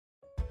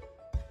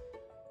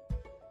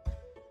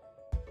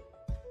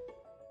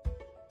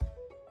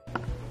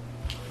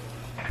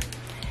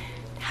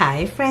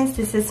Hi friends,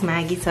 this is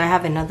Maggie. So I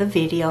have another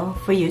video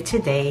for you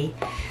today,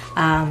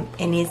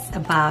 and it's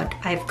about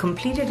I've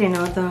completed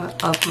another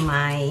of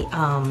my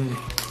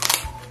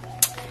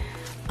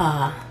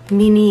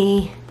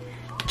mini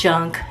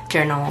junk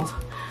journal,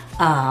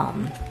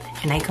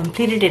 and I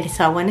completed it.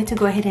 So I wanted to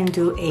go ahead and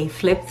do a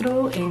flip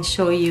through and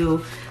show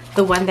you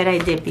the one that I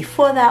did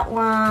before that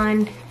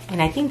one,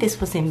 and I think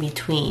this was in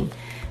between.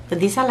 But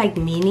these are like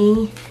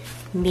mini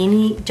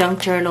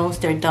junk journals.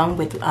 They're done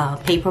with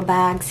paper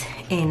bags,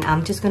 and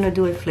I'm just gonna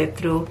do a flip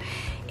through.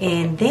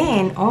 And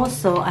then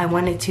also I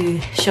wanted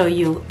to show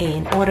you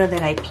an order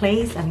that I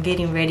placed. I'm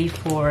getting ready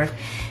for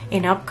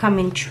an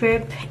upcoming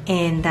trip,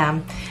 and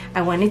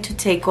I wanted to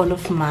take all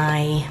of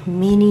my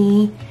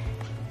mini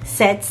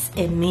sets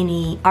and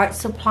mini art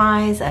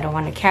supplies. I don't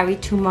want to carry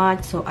too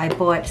much, so I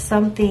bought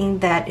something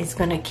that is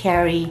gonna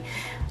carry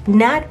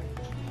not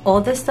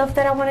all the stuff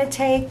that I want to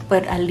take,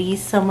 but at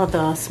least some of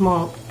the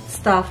small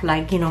stuff,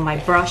 like, you know, my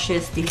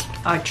brushes. These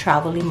are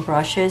traveling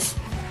brushes.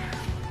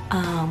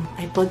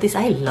 I bought this.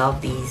 I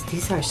love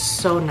these are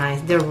so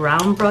nice. They're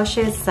round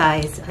brushes,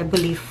 size I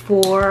believe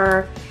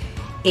 4,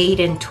 8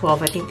 and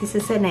 12. I think this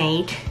is an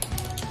 8.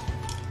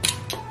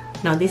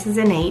 No, this is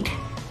an 8.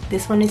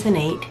 This one is an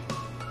 8.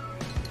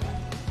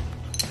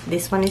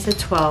 This one is a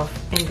 12,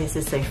 and this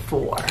is a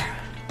 4.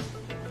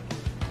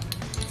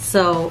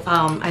 So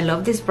I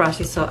love these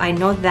brushes, so I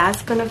know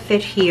that's gonna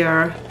fit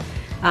here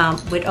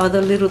with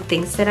other little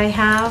things that I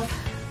have.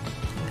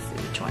 Let's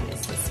see which one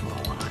is the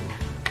small one.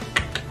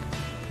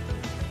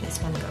 This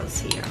one goes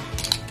here.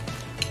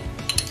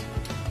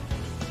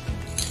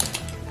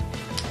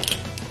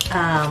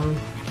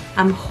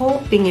 I'm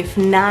hoping, if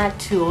not,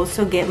 to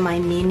also get my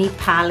mini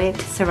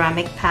palette,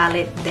 ceramic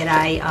palette that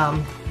I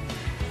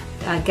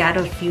got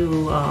a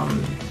few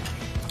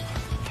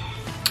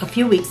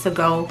weeks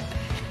ago.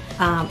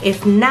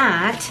 If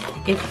not,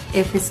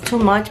 if it's too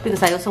much,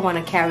 because I also want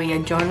to carry a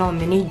journal, a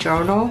mini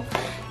journal.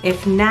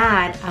 If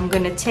not, I'm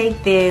gonna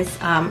take this,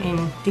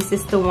 and this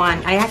is the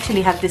one. I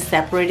actually have this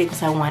separated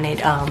because I want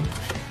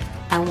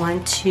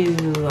to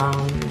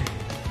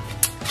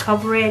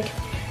cover it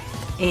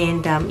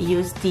and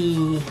use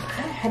the,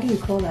 how do you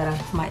call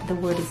that? The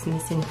word is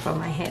missing from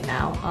my head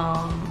now.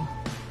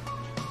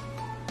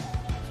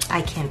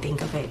 I can't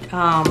think of it.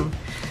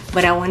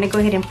 But I want to go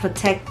ahead and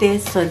protect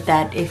this so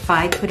that if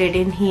I put it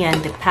in here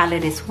and the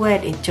palette is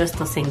wet, it just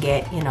doesn't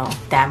get, you know,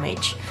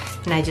 damaged,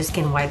 and I just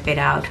can wipe it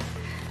out.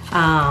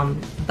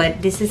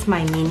 But this is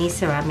my mini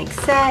ceramic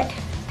set.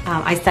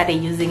 I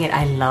started using it.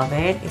 I love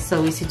it. It's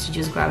so easy to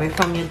just grab it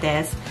from your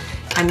desk.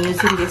 I'm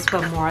using this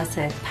for more as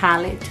a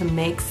palette to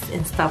mix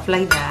and stuff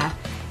like that.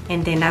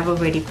 And then I've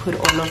already put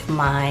all of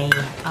my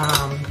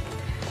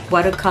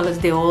watercolors.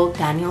 They're all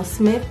Daniel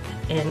Smith,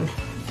 and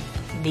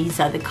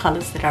these are the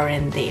colors that are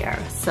in there.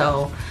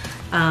 So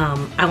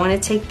I want to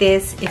take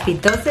this. If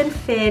it doesn't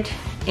fit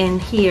in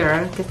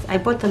here, because I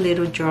bought the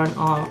little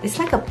journal, it's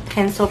like a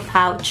pencil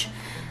pouch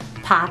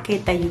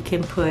pocket that you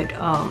can put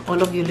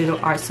all of your little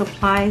art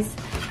supplies.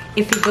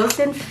 If it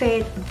doesn't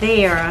fit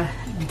there,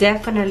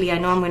 definitely I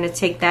know I'm going to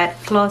take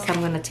that, plus I'm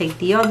going to take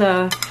the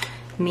other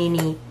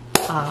mini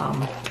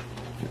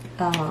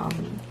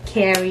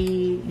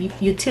carry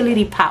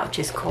utility pouch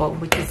is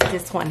called, which is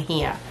this one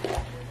here.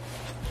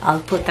 I'll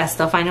put that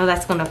stuff. I know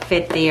that's gonna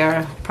fit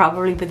there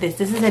probably with this.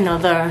 This is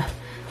another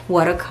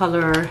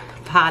watercolor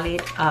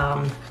palette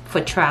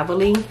for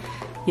traveling.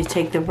 You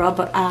take the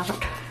rubber out,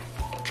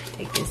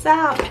 take this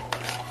out,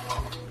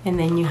 and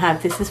then you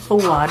have, this is for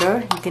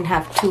water. You can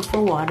have 2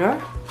 for water,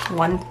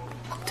 one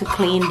to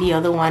clean, the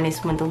other one is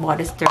when the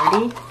water's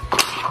dirty.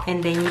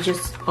 And then you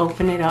just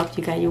open it up.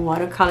 You got your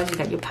watercolors, you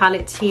got your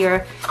palettes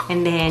here,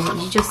 and then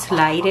you just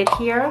slide it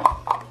here.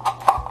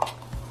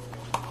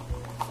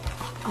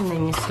 And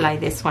then you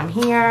slide this one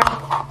here,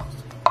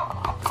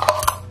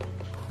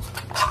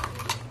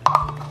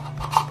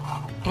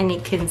 and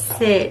it can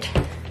sit,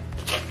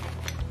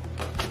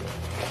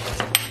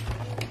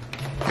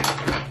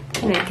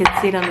 and it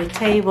can sit on the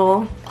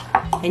table,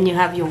 and you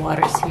have your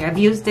waters here. I've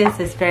used this.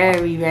 It's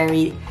very,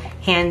 very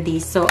handy.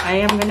 So I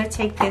am gonna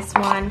take this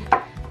one.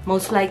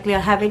 Most likely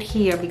I'll have it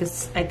here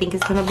because I think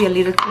it's gonna be a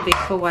little too big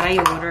for what I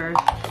ordered.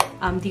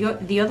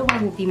 The other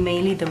one will be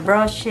mainly the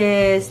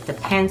brushes, the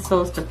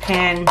pencils, the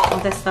pen, all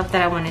the stuff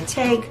that I want to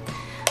take.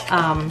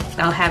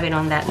 I'll have it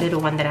on that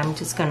little one that I'm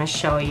just gonna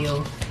show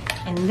you.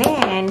 And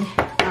then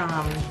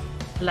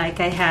like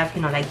I have,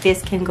 you know, like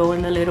this can go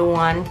in the little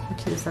one,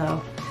 which is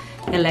a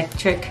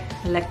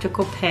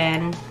electrical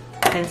pen,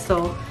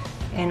 pencil,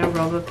 and a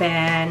rubber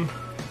band.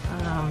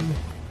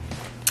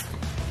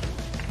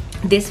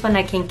 This one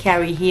I can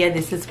carry here.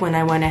 This is when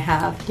I want to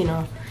have, you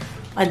know,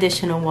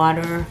 additional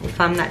water. If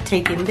I'm not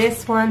taking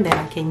this one, then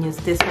I can use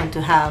this one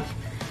to have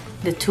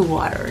the 2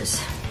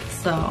 waters.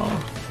 So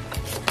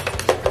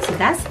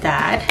that's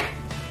that.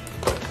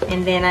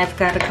 And then I've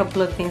got a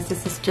couple of things.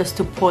 This is just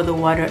to pour the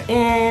water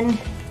in,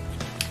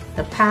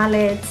 the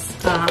palettes,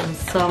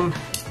 some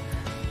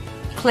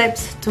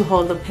clips to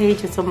hold the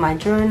pages of my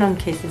journal in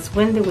case it's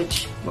windy,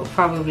 which will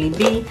probably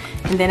be.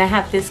 And then I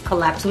have this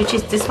collapse, which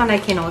is this one I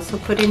can also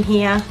put in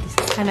here. This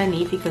is kind of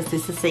neat because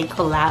this is a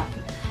collapse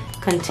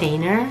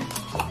container.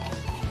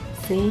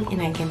 See,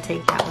 and I can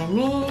take that with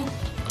me.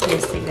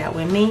 Just take that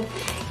with me.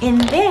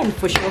 And then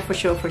for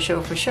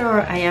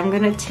sure, I am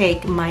gonna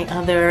take my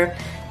other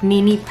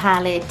mini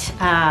palette.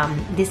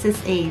 This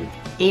is a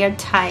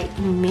airtight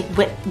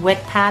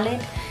wet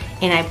palette,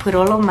 and I put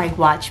all of my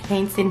watch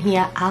paints in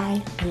here.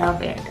 I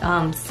love it.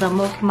 Some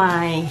of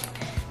my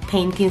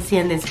paintings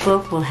here in this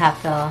book will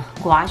have the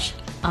gouache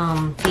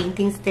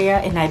paintings there,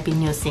 and I've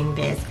been using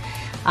this.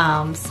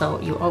 So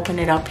you open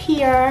it up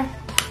here.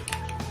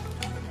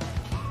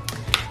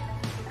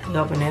 You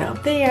open it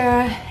up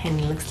there, and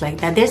it looks like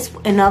that. There's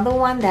another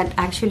one that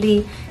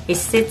actually it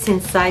sits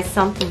inside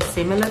something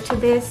similar to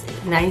this,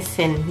 nice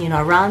and, you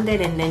know,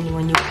 rounded, and then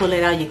when you pull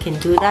it out you can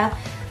do that.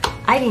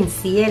 I didn't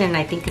see it, and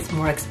I think it's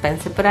more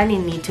expensive, but I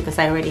didn't need to because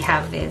I already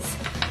have this.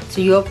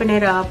 So you open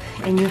it up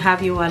and you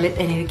have your wallet,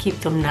 and it'll keep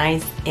them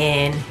nice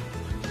and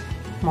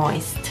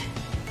moist.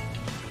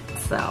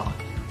 So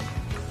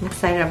I'm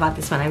excited about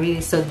this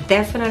one. So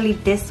definitely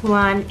this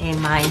one and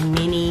my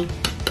mini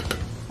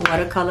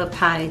watercolor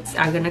palettes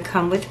are gonna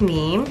come with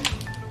me,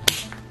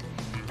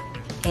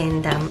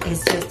 and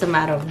it's just a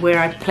matter of where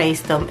I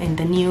place them, in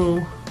the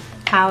new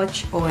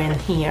pouch or in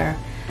here,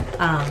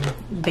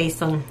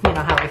 based on, you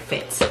know, how it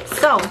fits.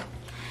 So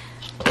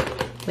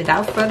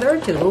without further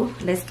ado,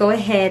 let's go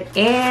ahead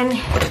and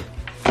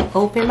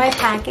open my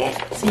packet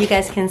so you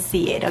guys can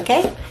see it.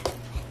 Okay,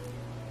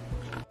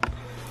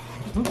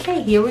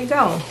 here we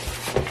go.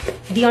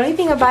 The only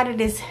thing about it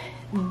is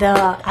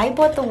I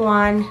bought the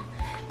one.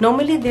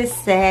 Normally this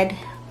set,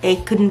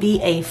 it couldn't be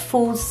a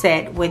full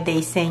set where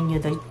they send you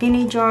the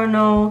mini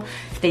journal,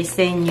 they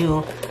send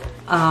you,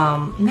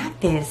 not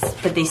this,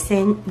 but they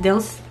send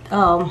those,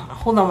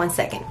 hold on one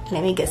second,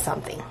 let me get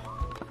something.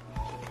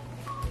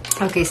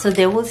 Okay, so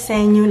they will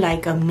send you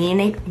like a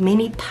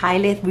mini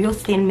pilot, real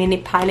thin mini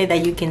pilot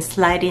that you can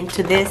slide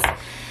into this,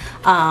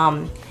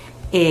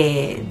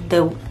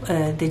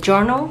 the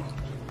journal,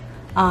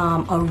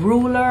 a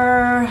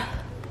ruler,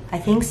 I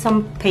think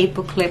some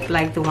paper clip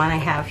like the one I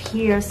have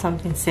here,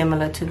 something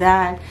similar to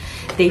that.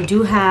 They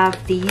do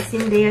have these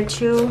in there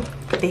too.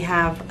 They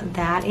have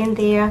that in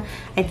there.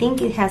 I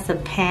think it has a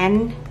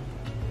pen,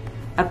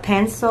 a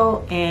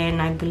pencil,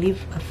 and I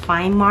believe a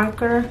fine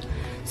marker.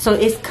 So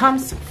it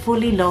comes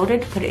fully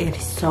loaded, but it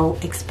is so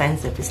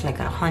expensive. It's like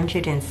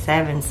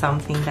 $107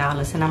 something,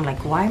 and I'm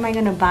like, why am I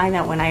gonna buy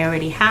that when I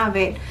already have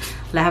it?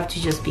 Well, I have to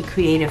just be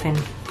creative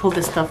and pull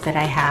the stuff that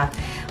I have.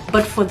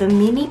 But for the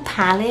mini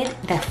palette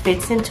that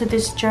fits into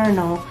this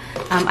journal,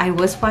 I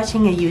was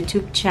watching a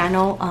YouTube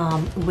channel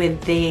where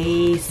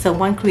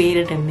someone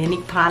created a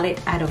mini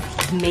palette out of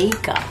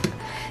makeup.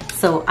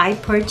 So I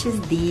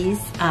purchased these.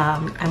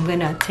 I'm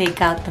gonna take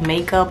out the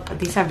makeup.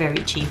 These are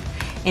very cheap.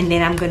 And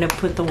then I'm gonna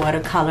put the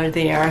watercolor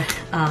there,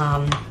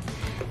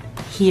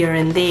 here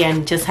and there,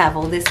 and just have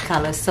all this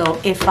color. So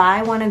if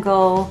I wanna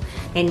go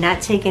and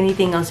not take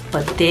anything else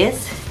but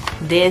this,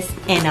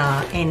 and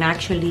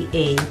actually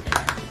a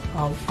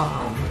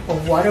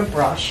water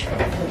brush,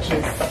 which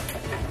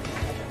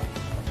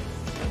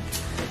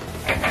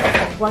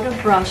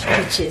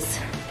is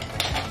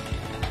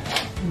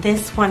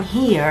this one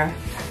here,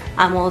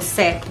 I'm all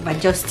set by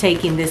just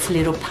taking this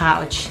little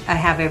pouch. I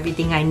have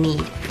everything I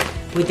need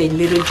with a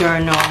little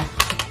journal,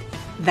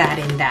 that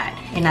and that,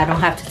 and I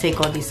don't have to take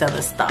all this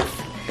other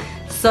stuff.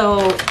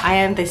 So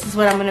this is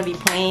what I'm gonna be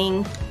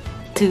playing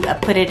to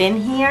put it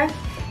in here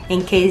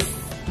in case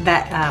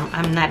that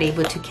I'm not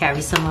able to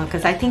carry some more,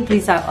 because I think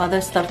these are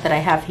other stuff that I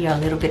have here a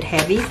little bit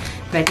heavy,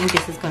 but I think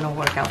this is gonna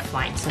work out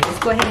fine. So let's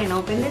go ahead and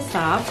open this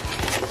up.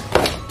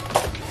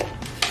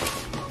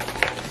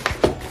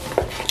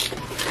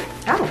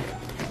 Oh,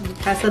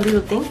 that's a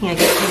little thing here. I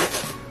guess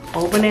you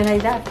open it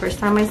like that. First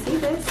time I see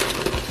this.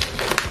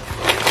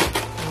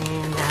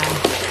 And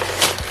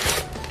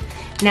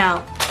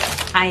now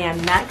I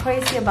am not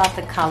crazy about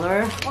the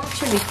color. Oh,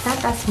 actually, it's not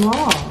that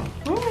small.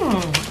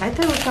 I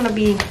thought it was gonna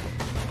be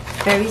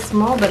very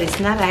small, but it's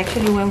not. I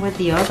actually went with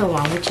the other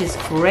one, which is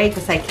great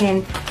because I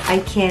can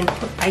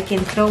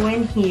throw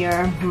in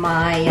here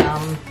my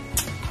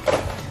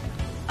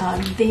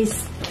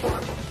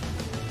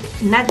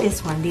not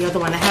this one, the other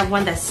one. I have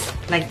one that's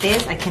like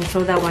this. I can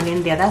throw that one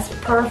in there. That's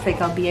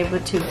perfect. I'll be able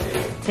to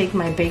take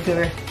my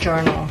bigger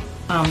journal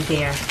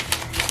there.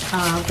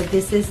 But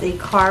this is a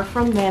card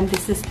from them.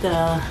 This is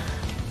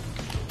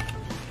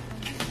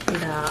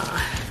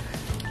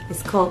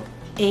it's called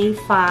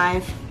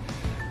A5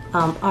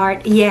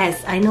 art.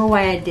 Yes, I know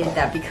why I did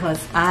that, because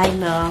I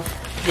love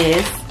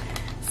this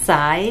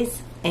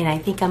size, and I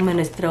think I'm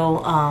gonna throw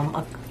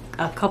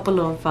a couple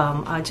of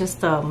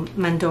just a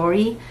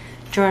Mandori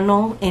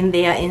journal in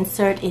there,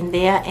 insert in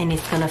there, and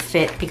it's gonna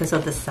fit because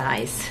of the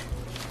size.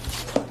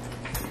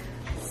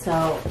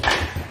 So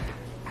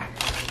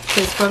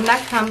it's from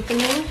that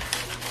company,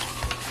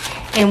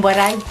 and what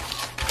I'm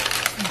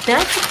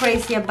not so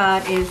crazy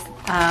about is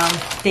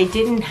they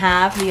didn't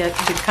have the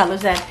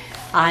colors that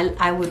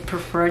I would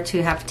prefer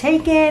to have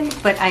taken,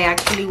 but I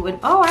actually would.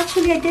 Oh,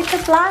 actually I did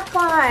the black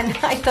one.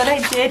 I thought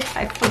I did,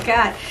 I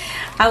forgot.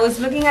 I was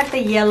looking at the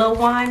yellow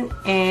one,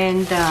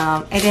 and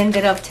it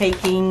ended up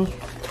taking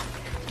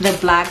the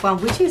black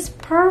one, which is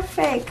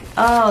perfect.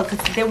 Oh,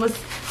 because there was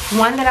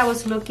one that I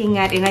was looking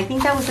at, and I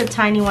think that was a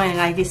tiny one, and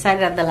I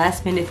decided at the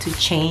last minute to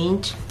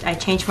change. I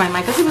changed my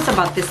mind because it was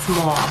about this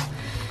small.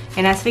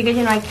 And I figured,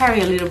 you know, I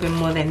carry a little bit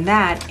more than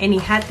that. And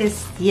it had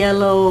this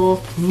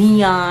yellow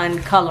neon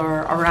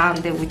color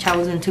around it, which I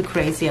wasn't too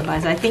crazy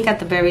about. So I think at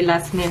the very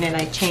last minute,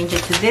 I changed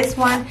it to this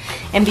one.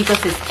 And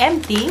because it's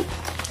empty,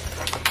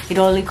 it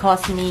only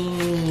cost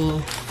me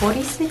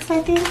 46,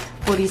 I think.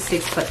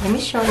 46, but let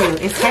me show you.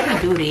 It's heavy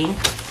duty.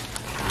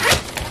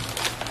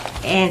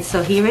 And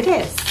so here it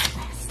is.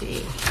 Let's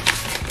see.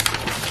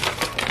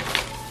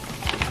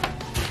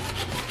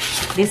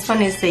 This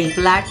one is a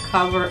black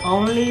cover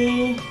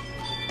only.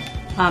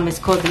 It's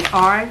called the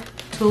Art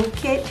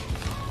Toolkit,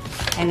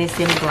 and it's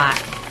in black.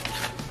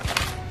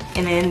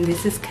 And then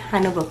this is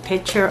kind of a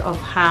picture of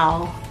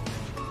how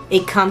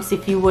it comes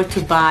if you were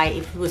to buy.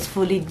 If it was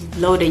fully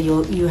loaded,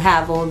 you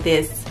have all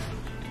this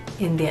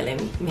in there.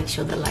 Let me make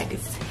sure the light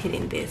is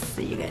hitting this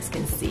so you guys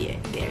can see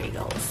it. There it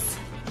goes.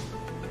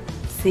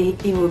 See,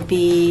 it will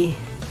be,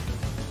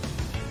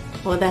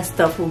 all that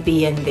stuff will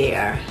be in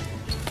there,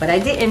 but I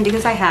didn't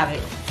because I have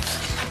it.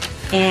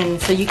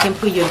 And so you can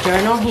put your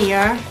journal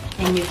here,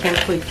 and you can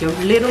put your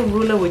little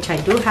ruler, which I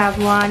do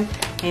have one,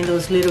 and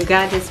those little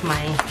gadgets,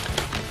 my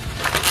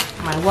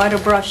water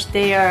brush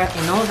there,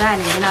 and all that.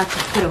 And then I have to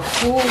put a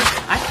full,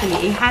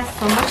 actually it has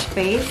so much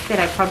space that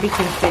I probably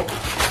can fit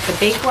the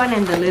big one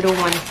and the little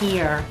one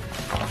here.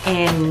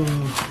 And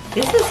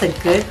this is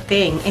a good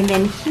thing. And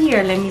then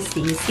here, let me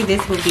see, you see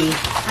this will be,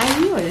 I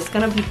knew it, it's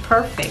gonna be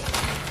perfect.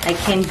 I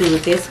can do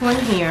this one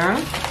here,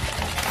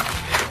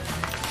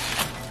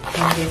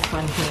 and this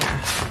one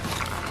here.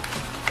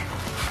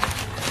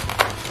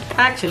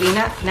 Actually,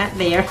 not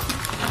there.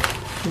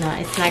 No,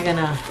 it's not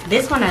gonna,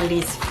 this one at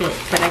least fit,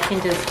 but I can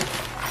just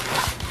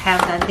have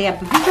that there.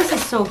 But because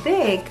it's so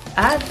big,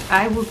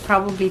 I would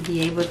probably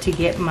be able to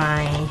get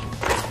my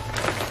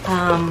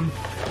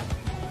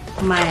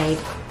my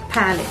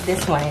palette,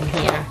 this one in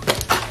here.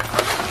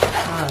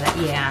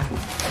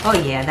 Oh,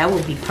 yeah, that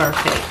would be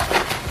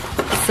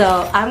perfect.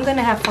 So I'm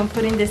gonna have fun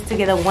putting this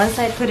together. Once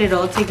I put it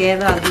all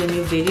together, I'll do a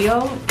new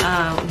video.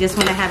 Just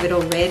when I have it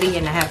all ready,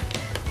 and I have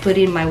put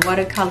in my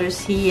watercolors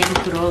here and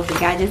put all the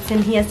gadgets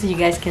in here so you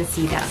guys can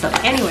see that. So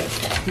anyway,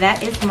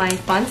 that is my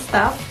fun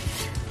stuff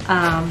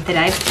that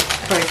I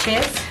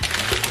purchased.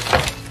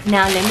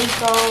 Now let me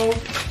go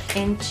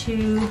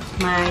into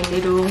my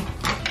little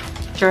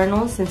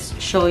journals and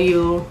show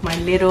you my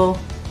little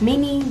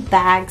mini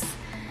bags,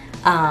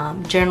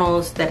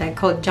 journals that I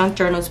call junk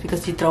journals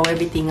because you throw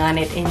everything on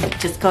it. And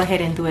just go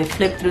ahead and do a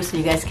flip through so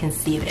you guys can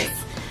see this.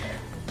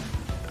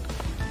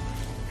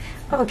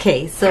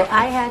 Okay, so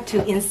I had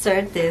to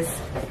insert this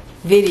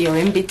video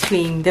in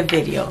between the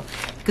video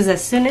because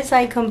as soon as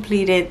I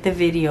completed the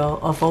video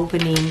of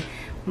opening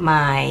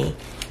my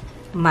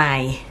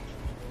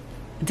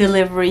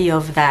delivery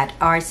of that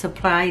art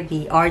supply,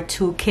 the art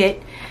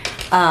toolkit,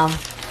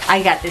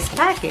 I got this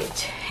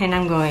package and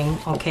I'm going,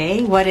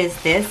 okay, what is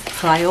this?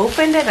 So I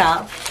opened it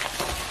up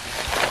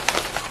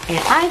and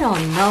I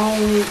don't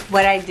know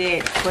what I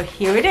did, but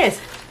here it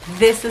is.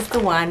 This is the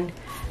one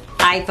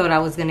I thought I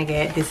was gonna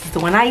get. This is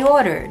the one I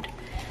ordered.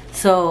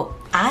 So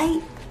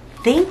I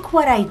think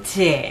what I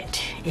did,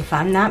 if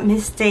I'm not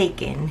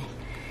mistaken,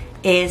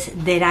 is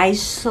that I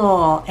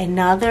saw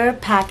another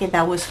packet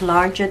that was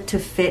larger to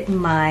fit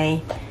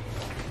my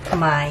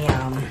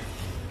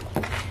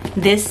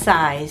this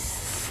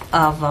size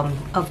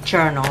of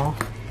journal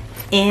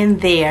in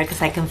there,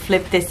 because I can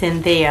flip this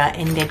in there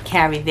and then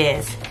carry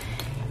this.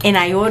 And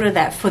I ordered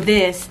that for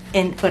this,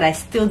 but I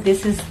still,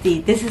 this is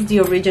the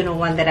original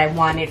one that I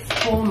wanted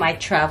for my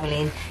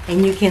traveling.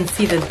 And you can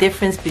see the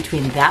difference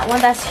between that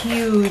one that's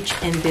huge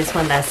and this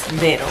one that's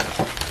little.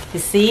 You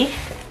see?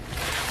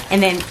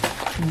 And then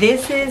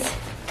this is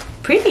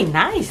pretty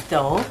nice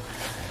though.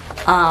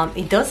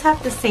 It does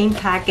have the same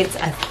packets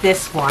as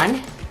this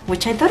one,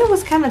 which I thought it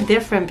was kind of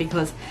different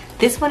because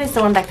this one is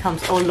the one that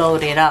comes all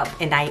loaded up,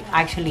 and I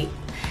actually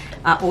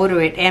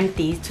order it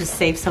empty to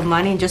save some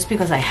money, just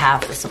because I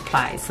have the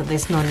supplies. So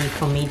there's no need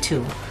for me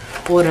to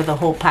order the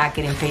whole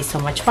packet and pay so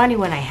much money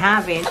when I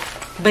have it.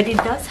 But it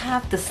does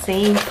have the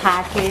same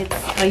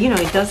packets, you know,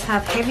 it does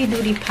have heavy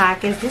duty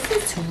packets. This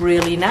is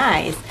really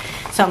nice.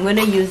 So I'm going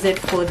to use it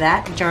for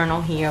that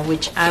journal here,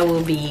 which I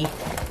will be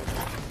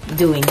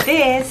doing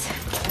this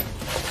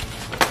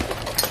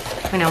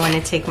when I want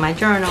to take my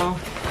journal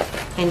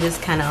and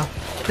just kind of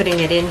putting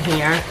it in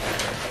here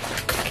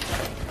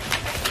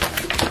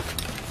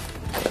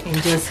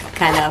and just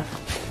kind of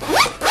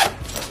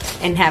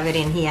and have it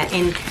in here.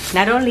 And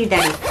not only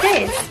that it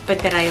fits, but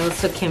that I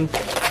also can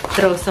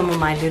throw some of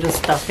my little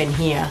stuff in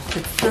here.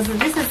 So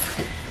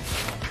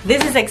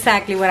this is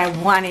exactly what I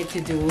wanted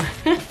to do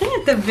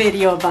the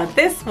video about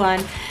this one,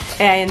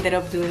 and I ended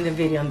up doing the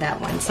video on that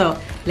one. So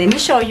let me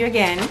show you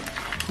again.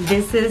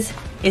 This is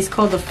It's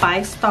called the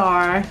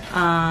 5-star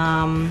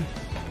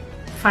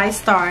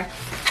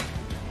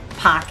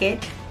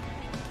pocket.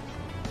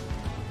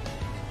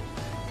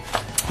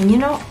 And you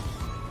know,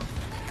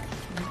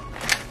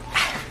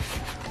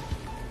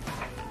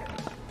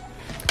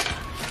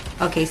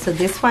 okay, so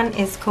this one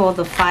is called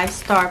the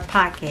 5-star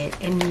pocket,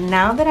 and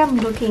now that I'm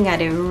looking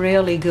at it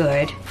really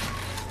good,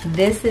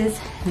 this is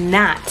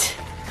not.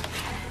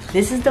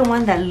 This is the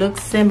one that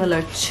looks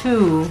similar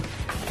to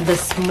the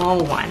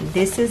small one.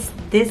 This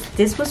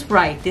was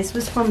right. This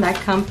was from that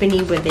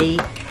company where they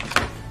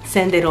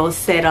send it all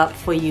set up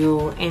for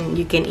you, and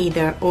you can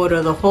either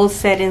order the whole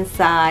set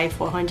inside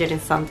for $100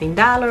 and something,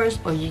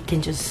 or you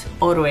can just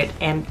order it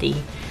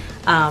empty.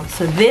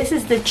 So this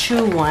is the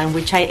true one,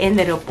 which I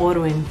ended up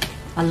ordering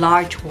a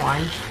large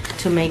one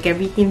to make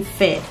everything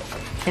fit.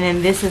 And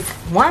then this is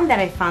one that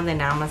I found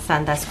in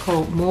Amazon that's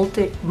called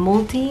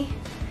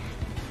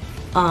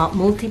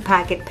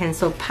multi-packet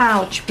pencil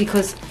pouch,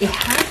 because it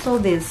has all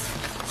this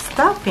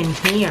stuff in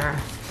here,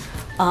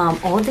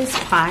 all these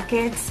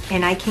pockets,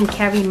 and I can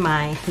carry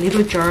my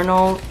little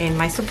journal and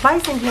my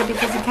supplies in here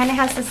because it kind of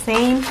has the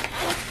same.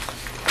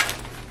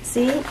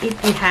 See,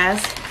 it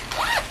has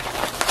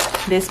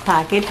this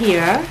pocket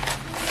here.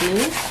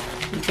 See,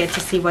 you get to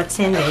see what's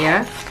in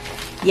there.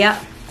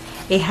 Yep,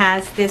 it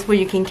has this where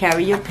you can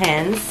carry your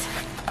pens.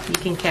 You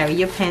can carry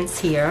your pens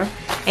here,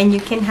 and you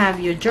can have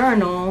your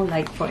journal,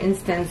 like for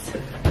instance,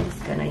 I'm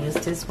just gonna use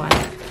this one,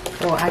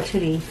 or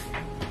actually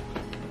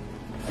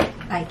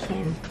I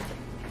can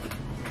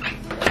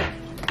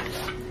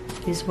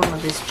use one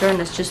of these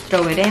journals, just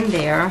throw it in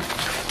there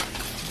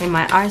in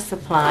my art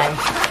supply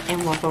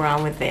and walk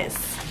around with this.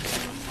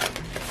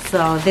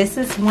 So this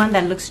is one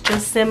that looks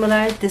just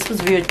similar. This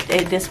was weird.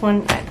 This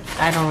one,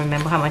 I don't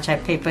remember how much I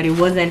paid, but it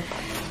wasn't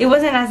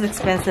as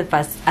expensive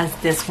as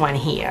this one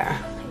here.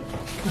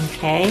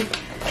 Okay,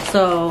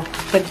 so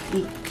but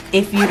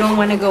if you don't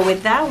want to go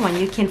with that one,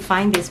 you can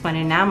find this one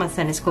in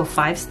Amazon. It's called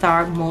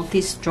 5-star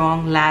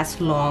multi-strong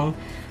last long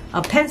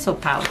pencil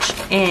pouch,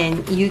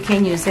 and you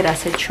can use it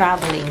as a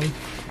traveling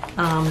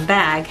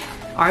bag,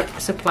 art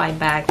supply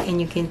bag, and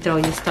you can throw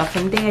your stuff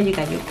in there. You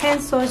got your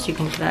pencils, you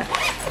can put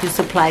your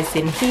supplies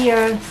in here.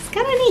 It's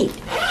kind of neat.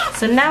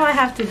 So now I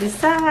have to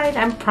decide.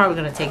 I'm probably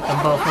gonna take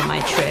them both on my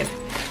trip,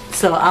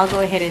 so I'll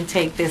go ahead and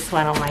take this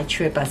one on my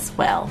trip as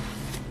well.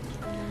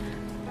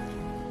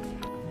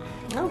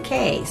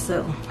 Okay,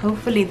 so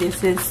hopefully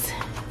this is,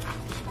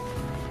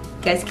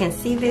 you guys can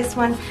see this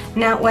one.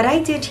 Now what I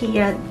did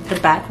here, the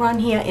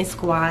background here is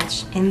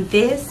gouache, and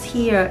this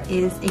here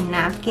is a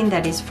napkin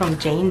that is from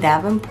Jane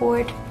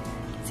Davenport.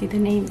 See the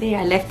name there?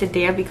 I left it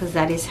there because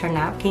that is her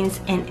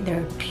napkins, and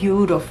they're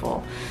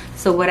beautiful.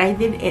 So what I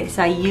did is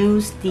I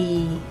used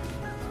the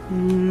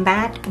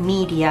matte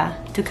media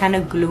to kind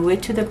of glue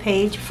it to the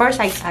page. First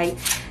I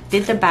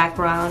did the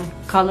background,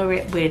 color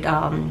it with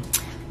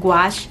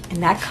gouache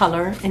in that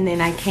color, and then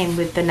I came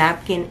with the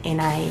napkin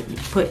and I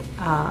put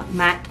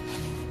matte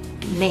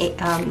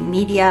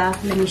media.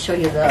 Let me show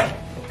you the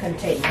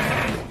container.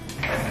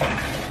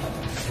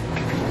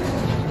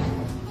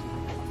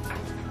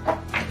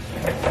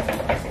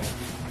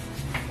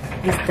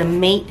 It's the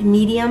matte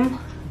medium,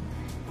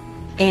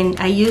 and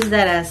I use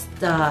that as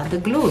the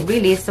glue.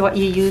 Really, it's what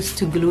you use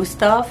to glue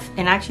stuff.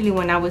 And actually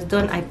when I was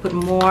done, I put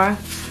more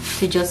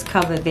to just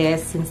cover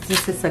this, since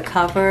this is a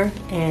cover.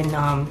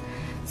 And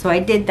so I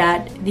did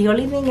that. The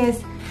only thing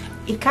is,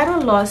 it kind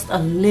of lost a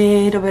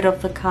little bit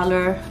of the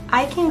color.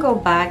 I can go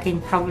back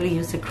and probably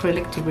use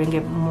acrylic to bring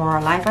it more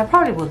alive. I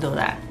probably will do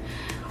that,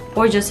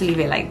 or just leave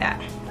it like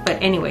that. But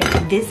anyway,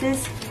 this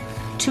is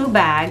 2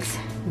 bags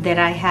that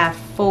I have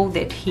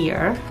folded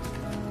here.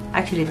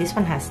 Actually, this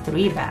one has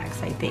 3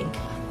 bags, I think.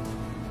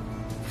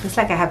 Looks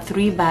like I have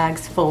 3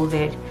 bags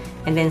folded,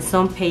 and then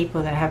some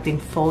paper that have been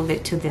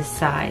folded to this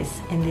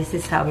size. And this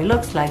is how it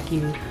looks like.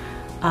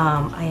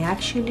 I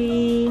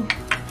actually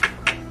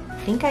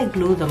think I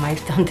glued them.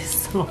 I've done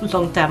this a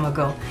long time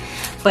ago.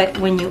 But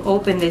when you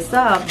open this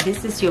up,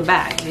 this is your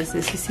bag. This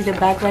is, you see the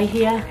bag right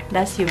here?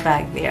 That's your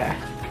bag there.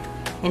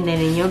 And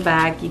then in your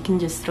bag, you can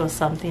just throw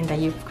something that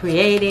you've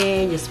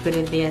created, just put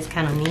it there. It's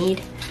kind of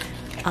neat.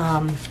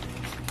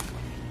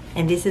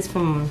 And this is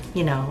from,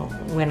 you know,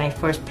 when I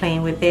first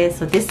playing with this.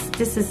 So this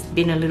has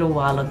been a little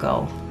while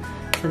ago.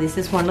 So this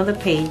is one of the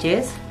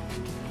pages.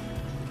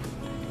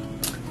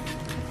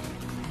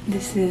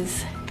 This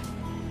is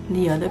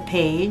the other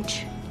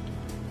page.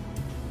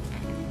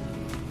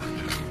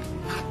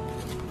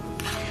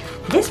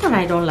 This one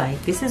I don't like.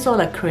 This is all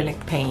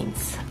acrylic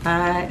paints.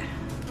 I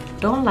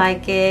don't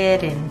like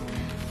it, and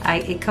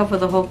it covered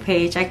the whole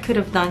page. I could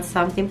have done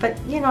something, but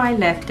you know, I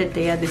left it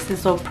there. This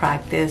is all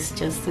practice,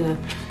 just to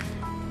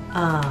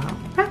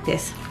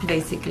practice,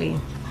 basically.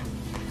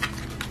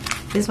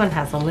 This one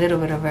has a little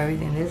bit of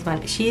everything. This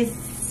one, she's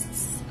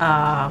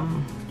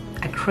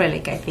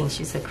acrylic. I think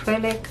she's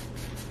acrylic.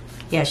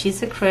 Yeah,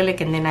 she's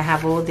acrylic. And then I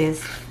have all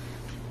these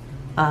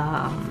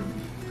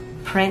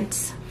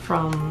prints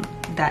from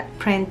that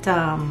print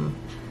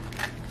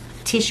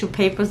tissue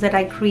papers that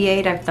I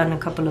create. I've done a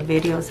couple of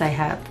videos. I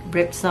have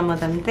ripped some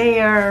of them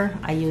there.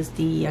 I use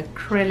the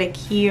acrylic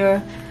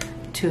here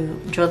to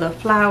draw the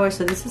flowers.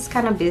 So this is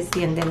kind of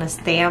busy. And then a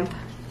stamp.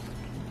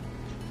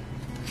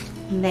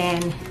 And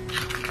then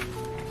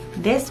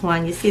this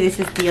one, you see this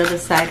is the other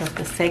side of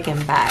the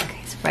second bag.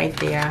 It's right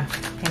there.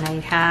 And I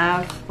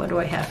have, what do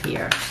I have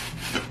here?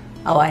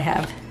 Oh, I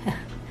have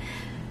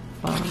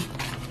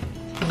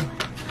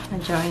a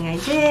drawing I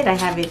did. I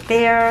have it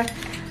there.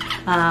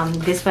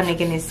 This one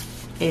again is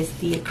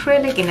the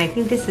acrylic, and I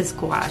think this is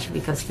gouache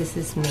because this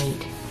is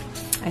made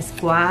as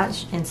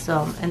gouache,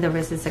 and the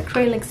rest is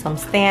acrylic, some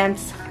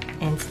stamps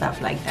and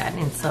stuff like that,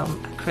 and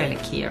some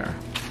acrylic here.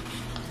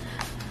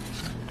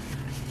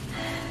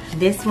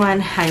 This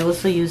one I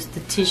also used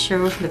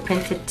the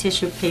printed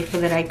tissue paper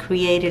that I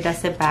created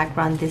as a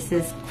background. This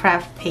is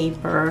craft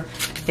paper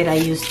that I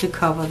used to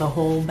cover the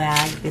whole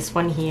bag. This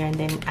one here, and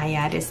then I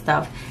added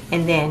stuff,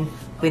 and then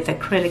with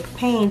acrylic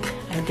paint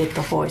I did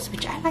the horse,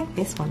 which I like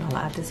this one a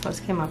lot. This horse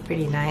came out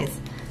pretty nice,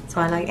 so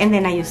I like. And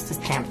then I used the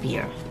stamp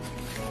here.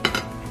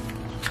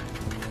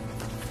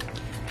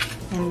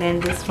 And then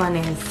this one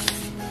is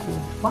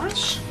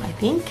gouache, I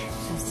think.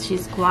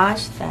 She's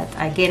gouache. That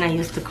again I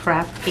used the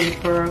craft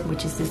paper,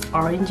 which is this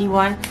orangey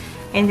one,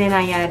 and then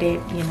I added,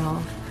 you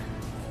know,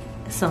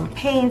 some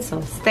paint,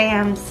 some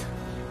stamps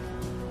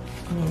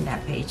in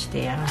that page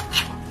there.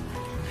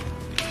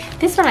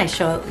 This one I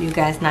showed you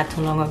guys not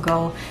too long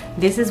ago.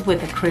 This is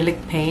with acrylic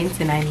paints,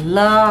 and I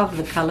love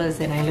the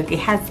colors, and it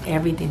has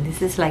everything.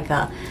 This is like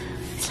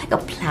it's like a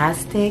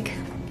plastic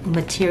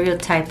material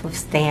type of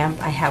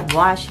stamp. I have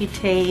washi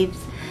tapes.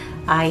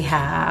 I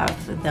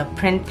have the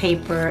print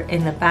paper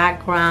in the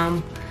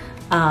background,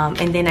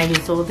 and then I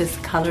use all these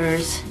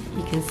colors.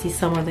 You can see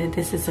some of it.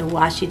 This is a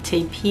washi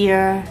tape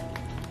here.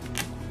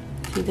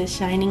 See the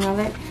shining of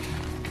it?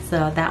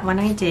 So that one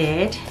I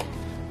did.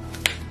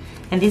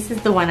 And this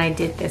is the one I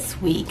did this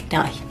week.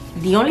 Now,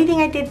 the only thing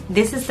I did,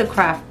 this is the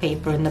craft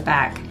paper in the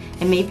back.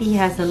 And maybe it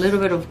has a little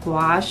bit of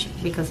gouache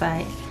because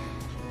I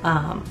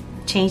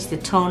changed the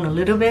tone a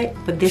little bit.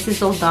 But this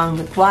is all done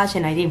with gouache,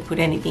 and I didn't put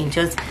anything.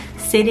 Just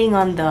sitting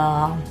on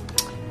the,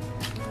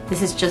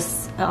 this is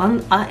just,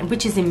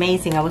 which is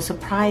amazing. I was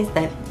surprised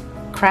that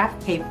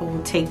craft paper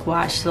will take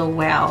gouache so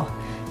well.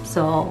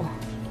 So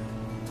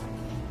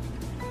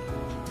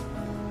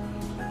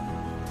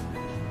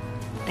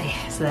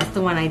that's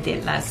the one I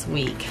did last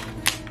week.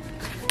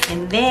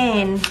 And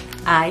then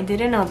I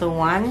did another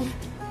one.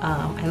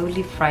 I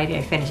believe Friday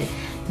I finished it.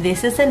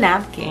 This is a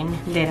napkin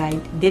that I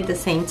did the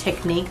same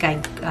technique.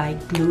 I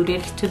glued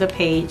it to the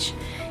page,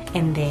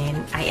 and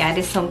then I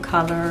added some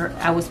color.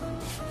 I was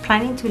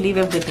planning to leave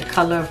it with the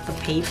color of the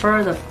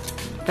paper,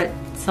 but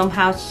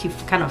somehow she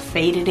kind of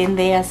faded in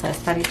there, so I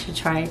started to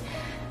try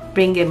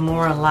bring it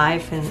more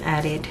alive and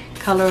added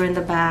color in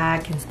the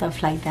back and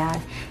stuff like that.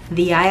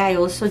 The eye I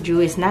also drew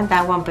is not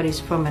that one, but it's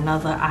from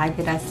another eye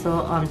that I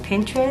saw on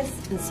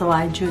Pinterest, and so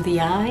I drew the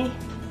eye.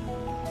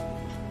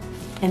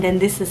 And then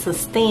this is a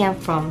stamp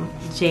from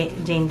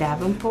Jane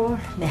Davenport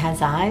that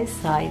has eyes,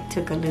 so I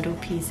took a little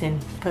piece and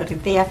put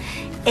it there.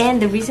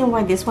 And the reason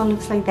why this one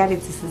looks like that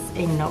is this is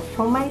a note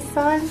from my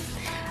son,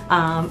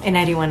 and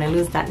I didn't want to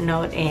lose that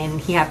note,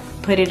 and he had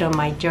put it on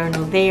my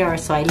journal there,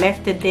 so I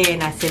left it there,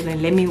 and I said, well,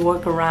 let me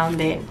work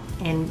around it.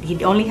 And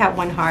he only had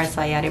one heart,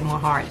 so I added more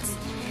hearts.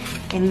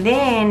 And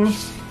then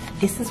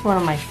this is one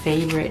of my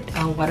favorite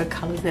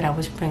watercolors that I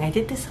was putting. I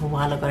did this a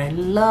while ago. I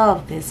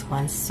love this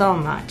one so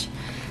much,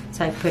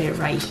 so I put it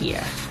right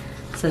here.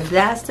 So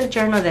that's the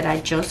journal that I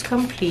just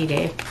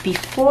completed.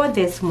 Before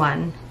this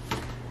one,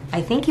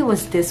 I think it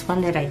was this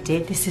one that I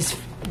did. This is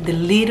the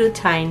little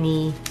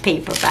tiny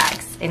paper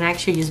bags, and I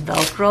actually use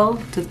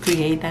Velcro to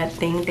create that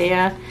thing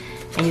there.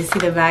 And you see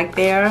the bag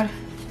there?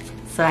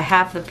 So I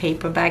have the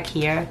paper bag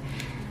here.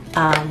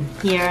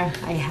 Here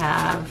I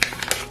have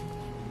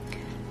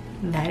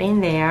that in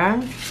there.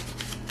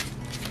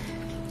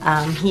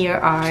 Here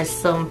are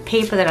some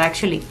paper that I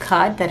actually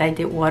cut, that I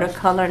did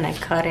watercolor, and I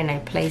cut and I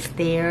placed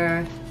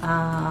there.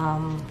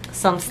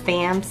 Some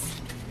stamps.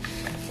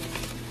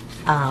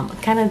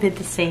 Kind of did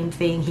the same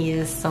thing.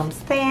 Here's some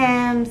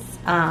stamps.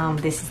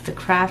 This is the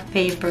craft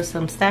paper.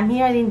 Some stamp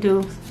here I didn't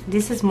do.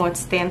 This is more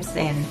stamps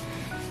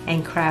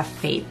and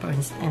craft paper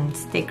and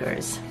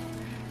stickers.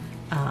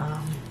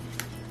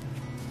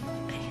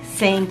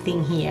 Same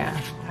thing here.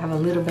 I have a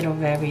little bit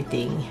of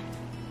everything.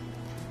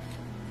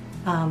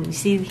 You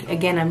see,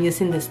 again, I'm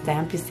using the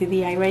stamp. You see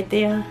the eye right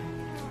there?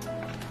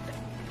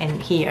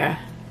 And here.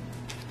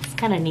 It's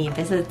kind of neat.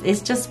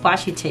 It's just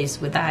washi tapes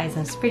with eyes,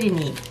 and it's pretty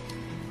neat.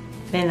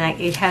 Then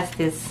it has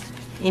this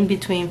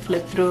in-between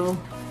flip through,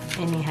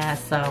 and it has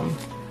some.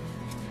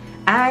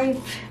 I'm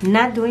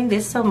not doing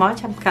this so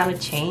much. I'm kind of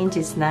changed.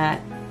 It's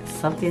not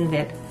something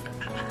that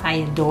I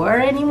adore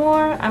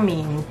anymore. I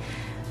mean,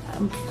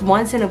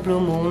 once in a blue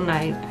moon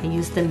I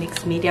use the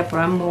mixed media, but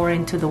I'm more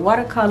into the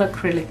watercolor,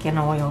 acrylic, and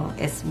oil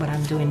is what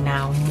I'm doing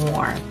now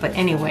more. But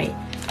anyway,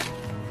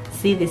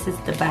 see, this is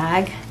the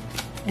bag,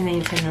 and then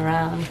you turn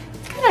around.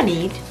 It's kind of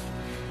neat.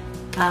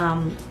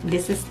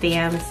 This is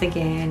stamps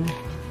again,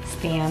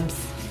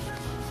 stamps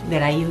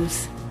that I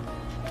use.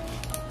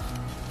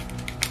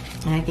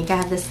 And I think I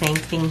have the same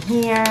thing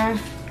here.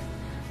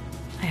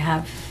 I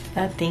have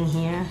that thing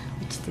here,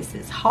 which this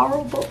is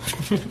horrible.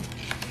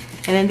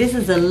 And then this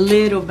is a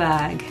little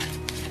bag,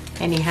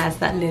 and it has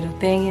that little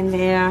thing in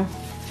there.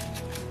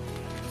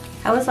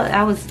 I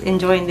was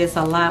enjoying this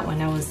a lot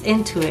when I was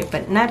into it,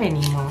 but not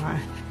anymore.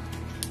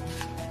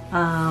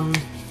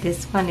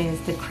 This one is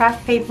the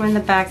craft paper in the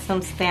back,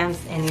 some stamps,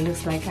 and it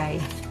looks like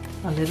a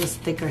little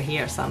sticker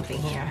here,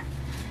 something here.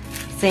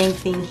 Same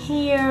thing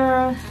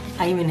here.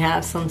 I even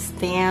have some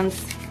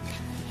stamps.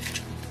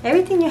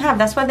 Everything you have,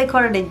 that's why they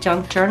call it a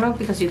junk journal,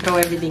 because you throw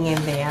everything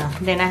in there.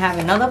 Then I have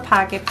another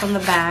pocket from the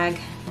bag,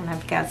 and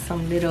I've got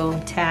some little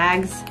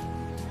tags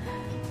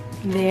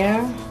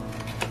there.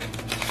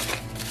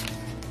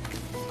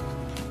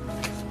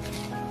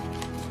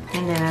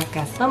 And then I've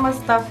got some more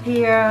stuff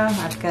here.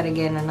 I've got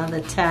again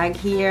another tag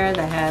here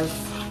that has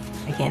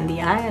again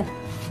the eye.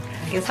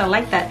 I guess I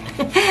like that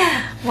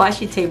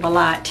washi tape a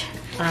lot.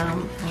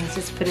 Let's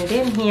just put it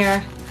in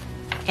here,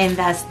 and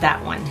that's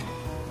that one.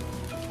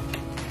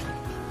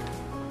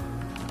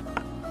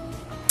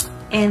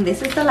 And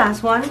this is the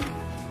last one.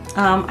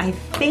 I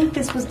think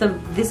this is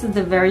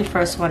the very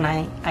first one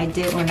I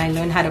did when I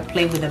learned how to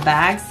play with the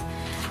bags.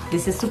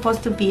 This is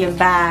supposed to be a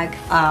bag,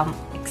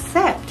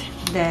 except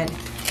that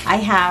I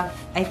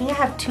think I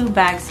have 2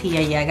 bags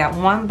here. Yeah, I got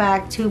 1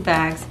 bag, 2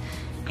 bags,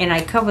 and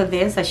I covered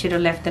this. I should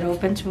have left it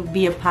open to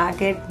be a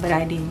pocket, but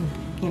I didn't.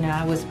 You know,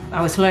 I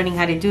was learning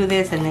how to do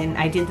this, and then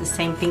I did the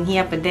same thing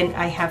here, but then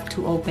I have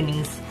 2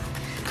 openings.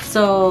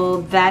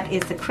 So that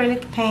is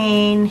acrylic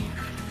paint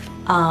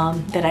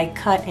that I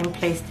cut and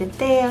placed it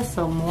there.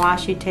 Some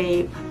washi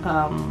tape,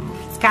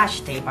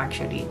 scotch tape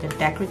actually, the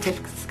decorative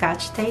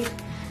scotch tape,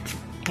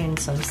 and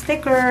some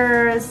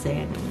stickers,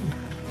 and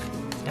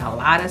a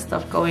lot of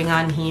stuff going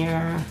on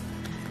here.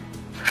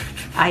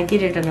 I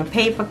did it on a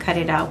paper, cut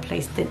it out,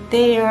 placed it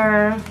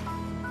there.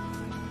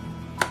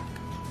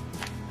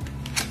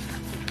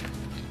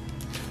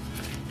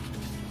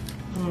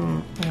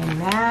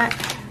 And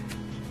that,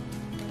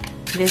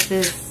 this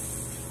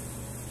is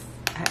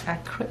a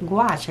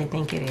gouache, I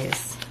think it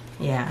is.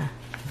 Yeah.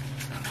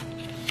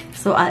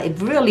 So it's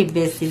really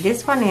busy.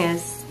 This one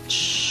is,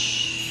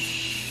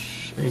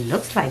 it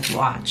looks like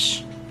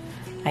gouache,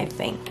 I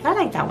think. I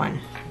like that one.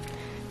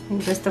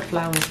 And just the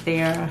flowers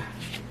there.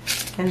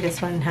 And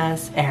this one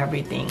has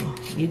everything.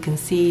 You can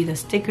see the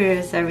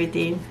stickers,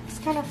 everything. It's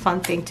kind of a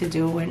fun thing to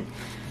do when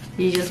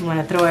you just want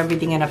to throw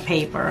everything in a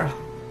paper.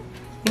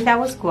 And that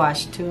was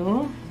gouache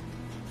too.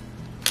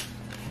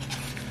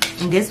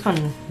 And this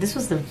one, this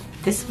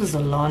was a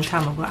long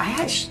time ago.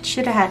 I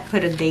should have had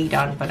put a date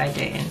on, but I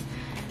didn't.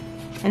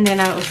 And then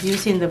I was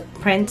using the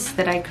prints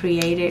that I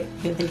created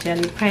with the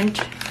jelly print.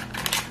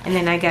 And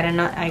then I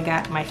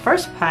got my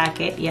first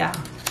packet, yeah,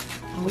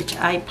 which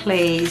I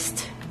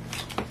placed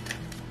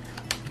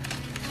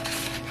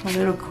a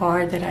little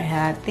card that I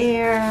had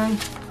there.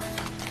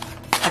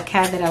 A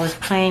cat that I was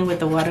playing with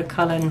the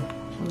watercolor and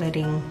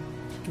letting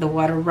the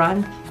water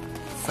run.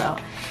 So,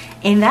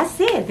 and that's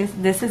it.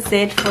 This is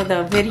it for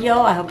the video.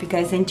 I hope you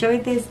guys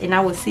enjoyed this, and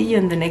I will see you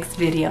in the next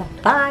video.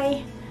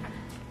 Bye.